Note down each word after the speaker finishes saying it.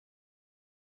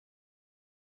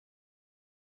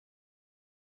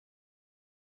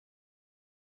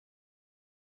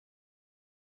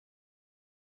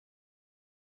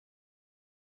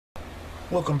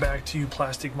Welcome back to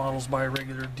Plastic Models by a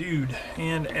Regular Dude,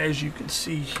 and as you can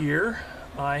see here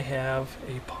I have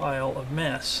a pile of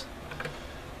mess.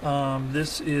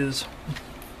 This is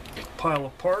a pile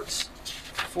of parts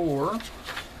for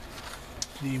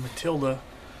the Matilda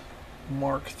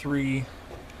Mark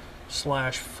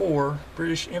III/4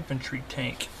 British infantry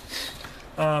tank.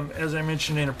 As I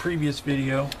mentioned in a previous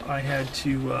video, I had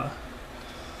to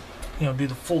do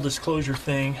the full disclosure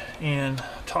thing and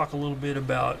talk a little bit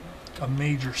about a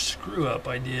major screw up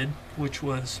I did, which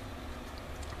was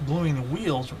gluing the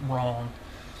wheels wrong.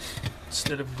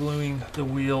 Instead of gluing the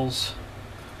wheels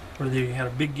where they had a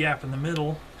big gap in the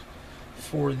middle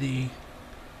for the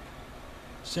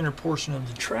center portion of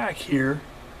the track here,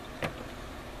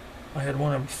 I had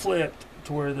one of them flipped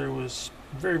to where there was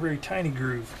a very, very tiny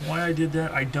groove. Why I did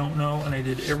that, I don't know, and I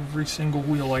did every single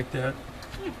wheel like that.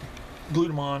 Glued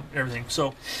them on, everything.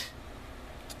 So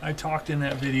I talked in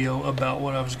that video about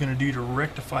what I was going to do to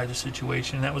rectify the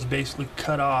situation. That was basically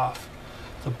cut off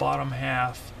the bottom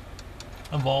half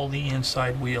of all the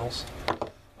inside wheels.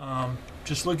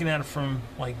 Just looking at it from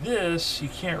like this, you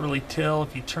can't really tell.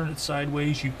 If you turn it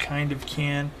sideways, you kind of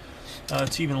can.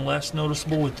 It's even less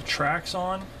noticeable with the tracks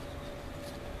on.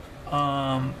 As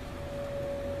a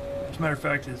matter of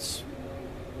fact, it's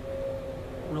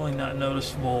really not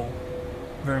noticeable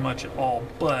very much at all.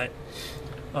 But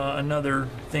another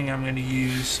thing I'm going to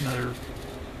use,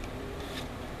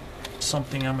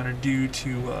 something I'm going to do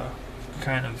to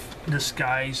kind of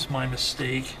disguise my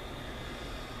mistake,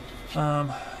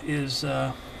 is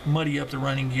muddy up the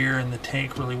running gear in the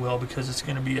tank really well, because it's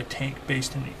going to be a tank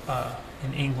based in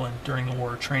England during the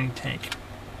war, a training tank.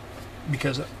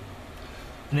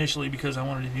 Initially because I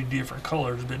wanted to do different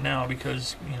colors, but now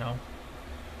because,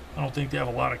 I don't think they have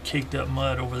a lot of caked up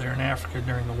mud over there in Africa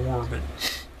during the war. But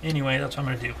anyway, that's what I'm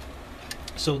going to do.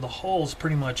 So the hull's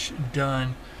pretty much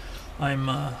done. I'm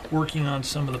working on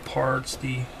some of the parts,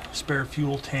 the spare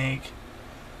fuel tank.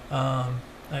 I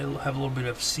have a little bit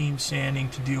of seam sanding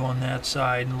to do on that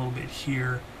side and a little bit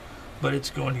here, but it's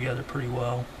going together pretty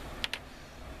well.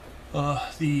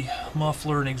 The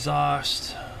muffler and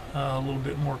exhaust, a little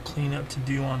bit more cleanup to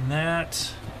do on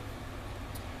that.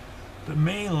 But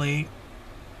mainly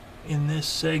in this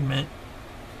segment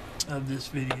of this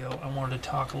video, I wanted to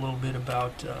talk a little bit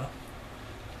about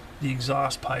the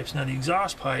exhaust pipes. Now the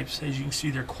exhaust pipes, as you can see,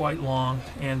 they're quite long,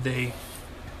 and they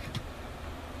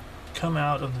come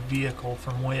out of the vehicle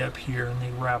from way up here and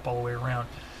they wrap all the way around.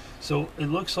 So it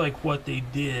looks like what they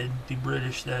did, the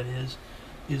British that is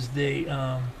they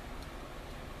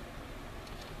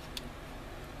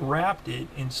wrapped it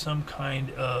in some kind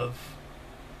of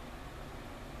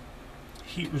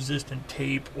heat resistant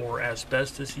tape or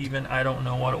asbestos even. I don't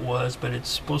know what it was, but it's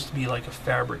supposed to be like a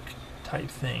fabric type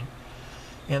thing.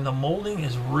 And the molding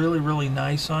is really, really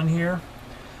nice on here.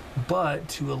 But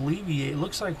to alleviate, it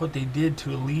looks like what they did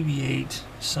to alleviate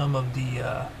some of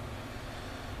the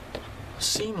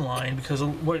seam line, because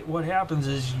what happens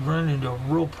is you run into a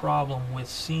real problem with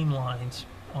seam lines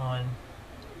on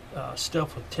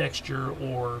stuff with texture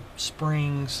or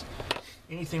springs,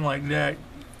 anything like that.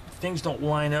 Things don't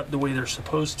line up the way they're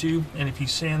supposed to, and if you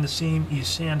sand the seam, you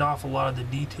sand off a lot of the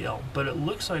detail. But it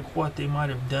looks like what they might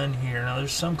have done here, now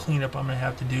there's some cleanup I'm going to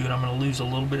have to do, and I'm going to lose a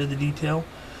little bit of the detail,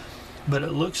 but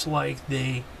it looks like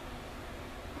they,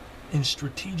 in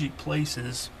strategic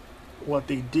places, what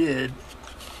they did,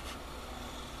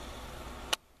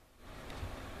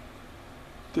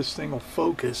 this thing will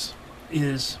focus,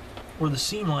 is where the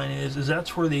seam line is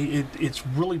that's where it's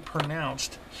really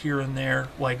pronounced here and there.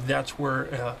 Like that's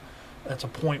where that's a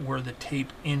point where the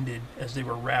tape ended as they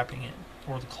were wrapping it,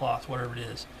 or the cloth, whatever it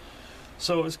is.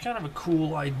 So it's kind of a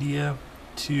cool idea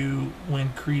to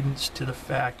lend credence to the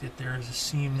fact that there is a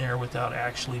seam there without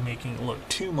actually making it look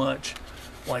too much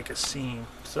like a seam.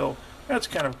 So that's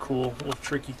kind of cool, little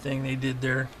tricky thing they did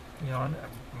there.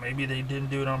 Maybe they didn't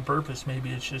do it on purpose.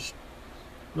 Maybe it's just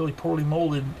really poorly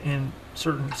molded in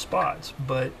certain spots,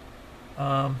 but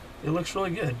it looks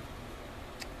really good.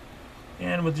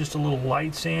 And with just a little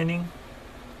light sanding,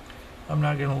 I'm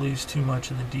not going to lose too much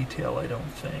of the detail, I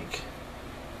don't think,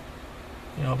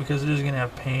 because it is going to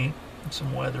have paint and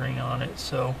some weathering on it.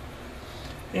 So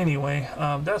anyway,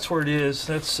 that's where it is.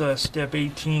 That's step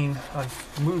 18.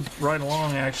 I've moved right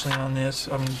along actually on this.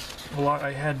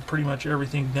 I had pretty much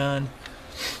everything done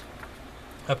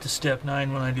up to step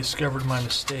 9 when I discovered my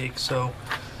mistake. So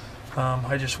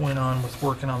I just went on with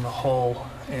working on the hull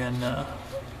and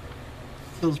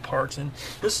those parts. And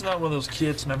this is not one of those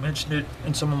kits, and I mentioned it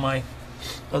in some of my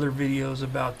other videos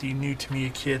about the new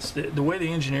Tamiya kits. The way they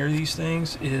engineer these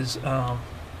things is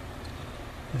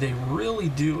they really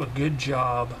do a good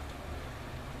job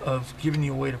of giving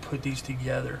you a way to put these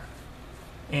together.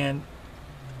 And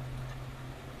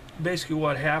basically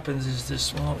what happens is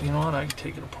this, well, you know what, I can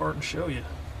take it apart and show you.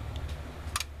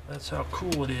 That's how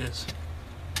cool it is.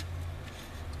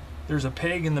 There's a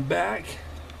peg in the back,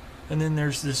 and then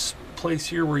there's this place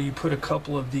here where you put a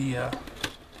couple of the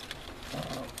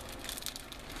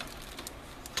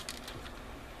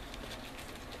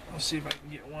let's see if I can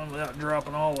get one without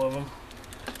dropping all of them.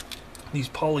 These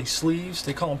poly sleeves,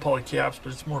 they call them poly caps,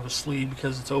 but it's more of a sleeve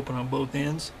because it's open on both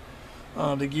ends.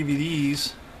 They give you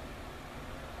these,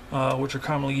 which are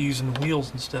commonly used in wheels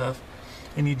and stuff,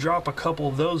 and you drop a couple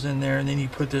of those in there, and then you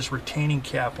put this retaining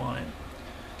cap on it.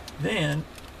 Then,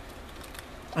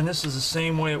 and this is the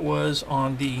same way it was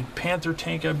on the Panther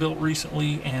tank I built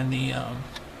recently and the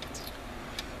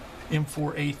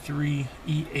M4A3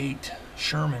 E8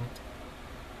 Sherman.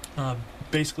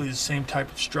 Basically the same type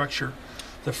of structure.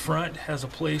 The front has a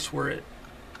place where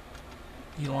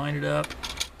you line it up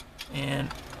and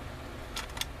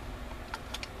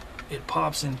it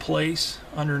pops in place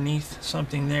underneath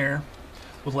something there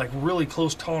with like really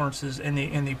close tolerances, and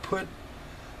they put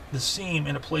the seam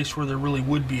in a place where there really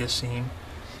would be a seam,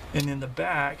 and then the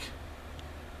back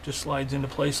just slides into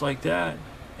place like that,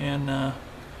 and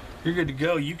you're good to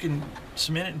go. You can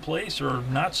cement it in place or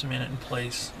not cement it in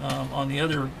place. On the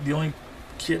only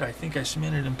kit I think I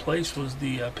cemented in place was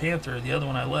the Panther. The other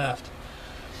one I left.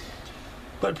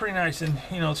 But pretty nice, and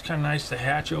you know, it's kind of nice. The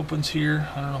hatch opens here.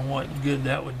 I don't know what good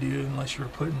that would do unless you were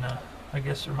putting I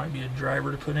guess there might be a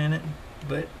driver to put in it,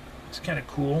 but it's kind of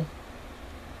cool.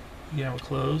 You can have it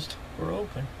closed or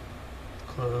open.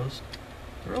 Closed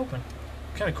or open.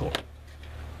 Kind of cool.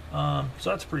 So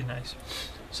that's pretty nice.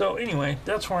 So anyway,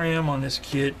 that's where I am on this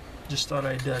kit. Just thought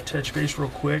I'd touch base real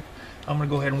quick. I'm going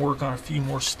to go ahead and work on a few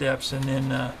more steps and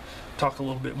then talk a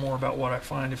little bit more about what I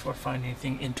find, if I find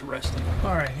anything interesting.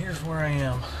 Alright, here's where I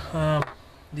am.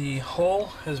 The hull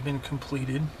has been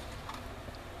completed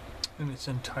in its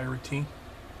entirety,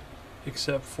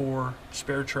 except for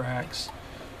spare tracks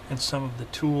and some of the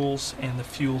tools and the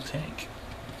fuel tank.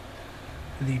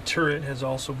 The turret has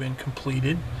also been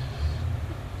completed.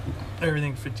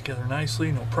 Everything fit together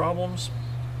nicely, no problems.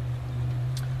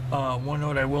 One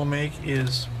note I will make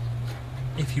is,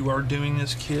 if you are doing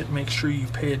this kit, make sure you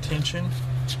pay attention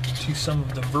to some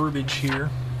of the verbiage here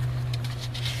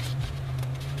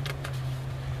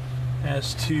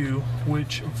as to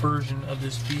which version of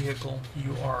this vehicle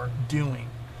you are doing.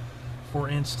 For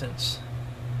instance,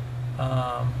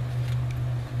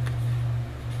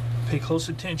 pay close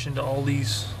attention to all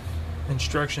these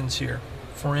instructions here.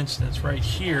 For instance, right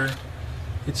here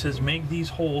it says make these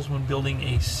holes when building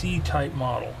a C-type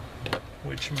model,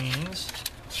 which means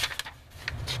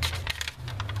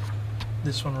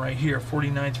this one right here,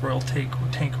 49th Royal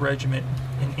Tank Regiment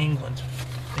in England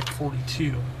in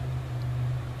 42.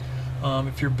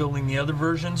 If you're building the other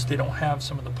versions, they don't have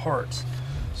some of the parts,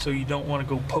 so you don't want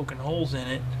to go poking holes in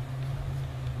it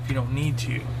if you don't need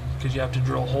to, because you have to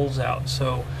drill holes out.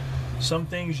 So some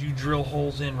things you drill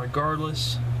holes in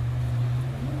regardless.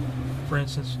 For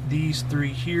instance, these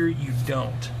three here you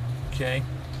don't. Okay,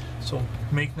 so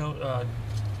make note,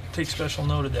 take special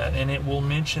note of that, and it will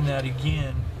mention that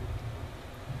again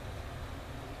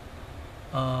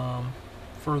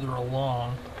further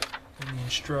along in the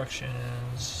instructions,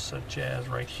 such as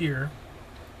right here.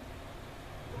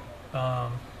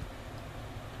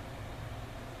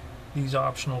 These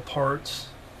optional parts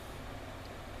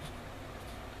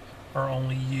are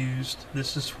only used.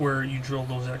 This is where you drill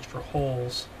those extra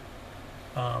holes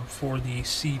for the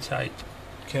C-type.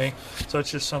 Okay, so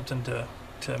it's just something to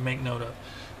make note of.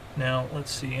 Now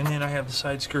let's see, and then I have the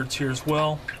side skirts here as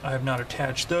well. I have not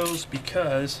attached those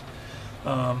because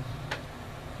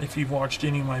if you've watched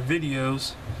any of my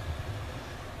videos,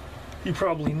 you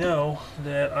probably know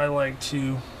that I like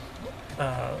to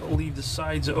leave the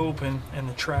sides open and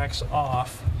the tracks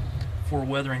off for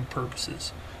weathering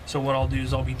purposes. So what I'll do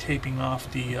is I'll be taping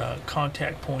off the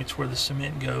contact points where the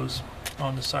cement goes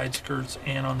on the side skirts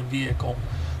and on the vehicle.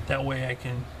 That way I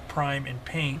can prime and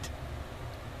paint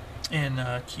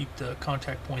and keep the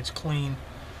contact points clean,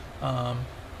 so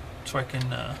I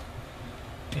can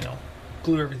you know,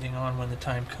 glue everything on when the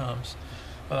time comes.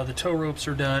 The tow ropes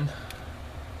are done.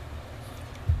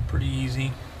 Pretty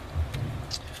easy.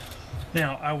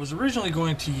 Now, I was originally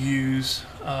going to use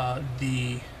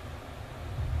the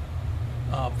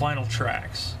vinyl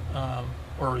tracks,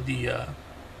 or the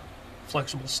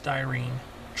flexible styrene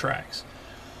tracks,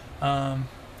 and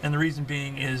the reason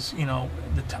being is, you know,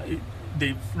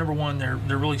 number one,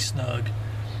 they're really snug.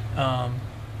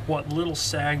 What little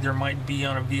sag there might be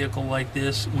on a vehicle like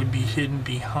this would be hidden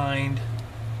behind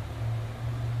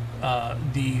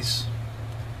these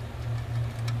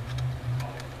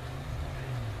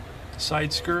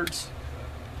side skirts.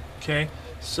 Okay,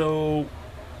 so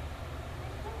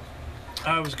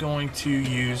I was going to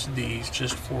use these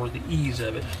just for the ease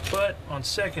of it, but on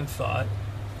second thought,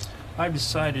 I've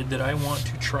decided that I want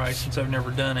to try, since I've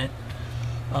never done it,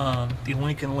 the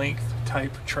link and length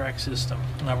type track system.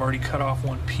 And I've already cut off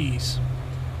one piece.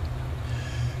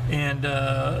 And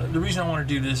the reason I want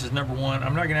to do this is, number one,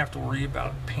 I'm not going to have to worry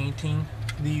about painting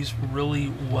these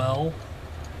really well,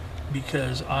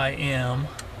 because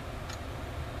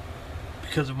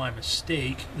because of my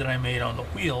mistake that I made on the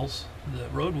wheels, the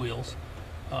road wheels,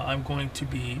 I'm going to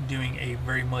be doing a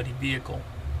very muddy vehicle.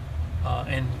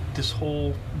 And this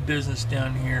whole business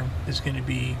down here is going to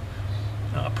be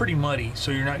pretty muddy,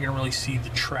 so you're not going to really see the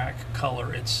track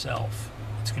color itself.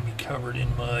 It's going to be covered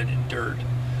in mud and dirt.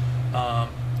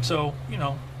 So, you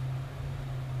know,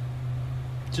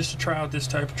 just to try out this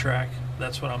type of track,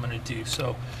 that's what I'm going to do.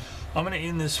 So I'm going to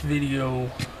end this video,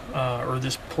 or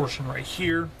this portion right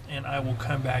here, and I will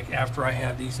come back after I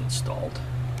have these installed.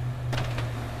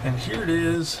 And here it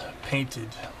is, painted.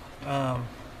 I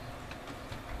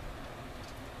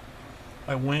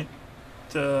went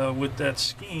with that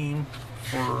scheme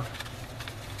for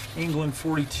England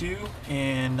 42,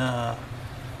 and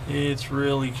it's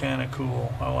really kind of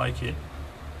cool. I like it.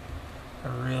 I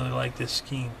really like this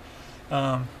scheme.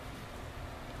 The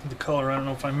color, I don't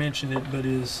know if I mentioned it, but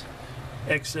is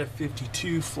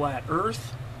XF52 Flat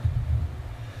Earth.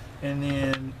 And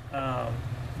then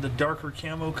the darker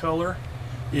camo color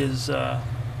is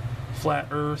Flat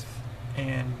Earth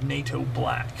and NATO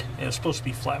Black. And it's supposed to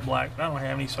be flat black, but I don't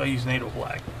have any, so I use NATO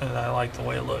Black, and I like the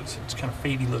way it looks. It's kind of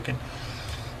fadey looking.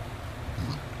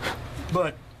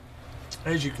 But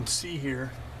as you can see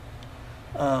here,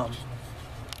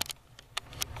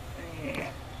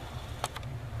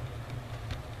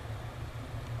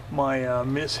 my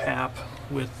mishap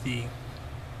with the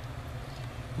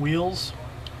wheels,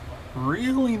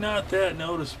 really not that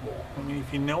noticeable. I mean,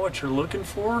 if you know what you're looking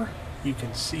for, you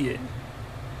can see it.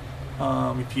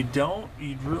 If you don't,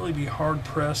 you'd really be hard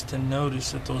pressed to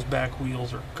notice that those back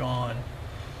wheels are gone.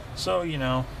 So, you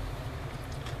know,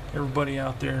 everybody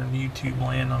out there in YouTube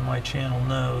land on my channel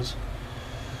knows.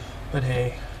 But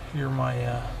hey, you're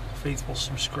my faithful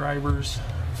subscribers,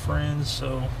 friends,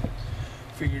 so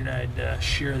figured I'd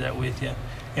share that with you.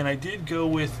 And I did go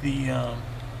with the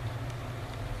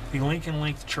link and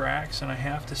length tracks, and I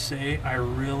have to say I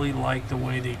really like the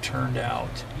way they turned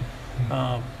out.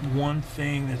 One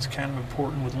thing that's kind of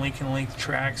important with link and length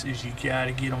tracks is you got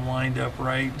to get them lined up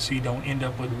right so you don't end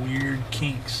up with weird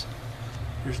kinks.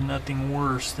 There's nothing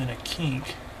worse than a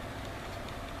kink,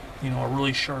 you know, a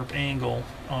really sharp angle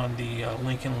on the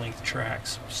link and length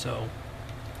tracks. So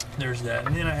there's that.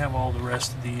 And then I have all the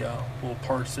rest of the little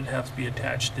parts that have to be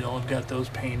attached still. I've got those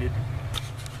painted.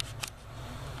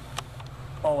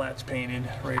 All that's painted,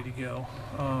 ready to go.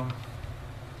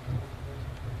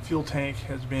 Fuel tank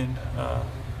has been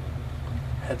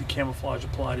had the camouflage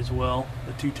applied as well,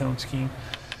 the two-tone scheme.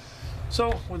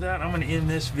 So with that, I'm going to end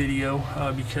this video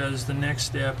because the next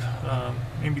step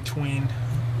in between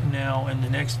now and the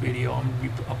next video, I'm going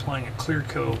to be applying a clear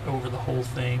coat over the whole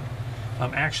thing.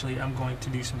 Actually, I'm going to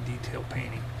do some detail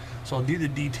painting. So I'll do the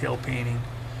detail painting,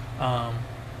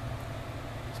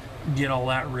 get all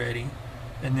that ready,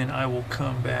 and then I will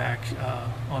come back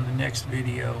on the next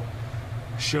video,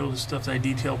 show the stuff that I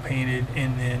detail painted,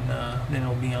 and then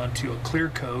it'll be on to a clear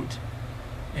coat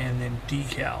and then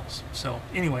decals. So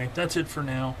anyway, that's it for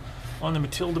now on the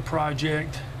Matilda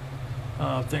project.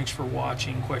 Thanks for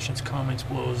watching. Questions, comments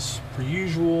below as per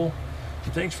usual.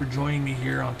 And thanks for joining me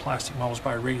here on Plastic Models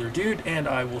by a Regular Dude, and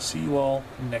I will see you all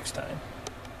next time.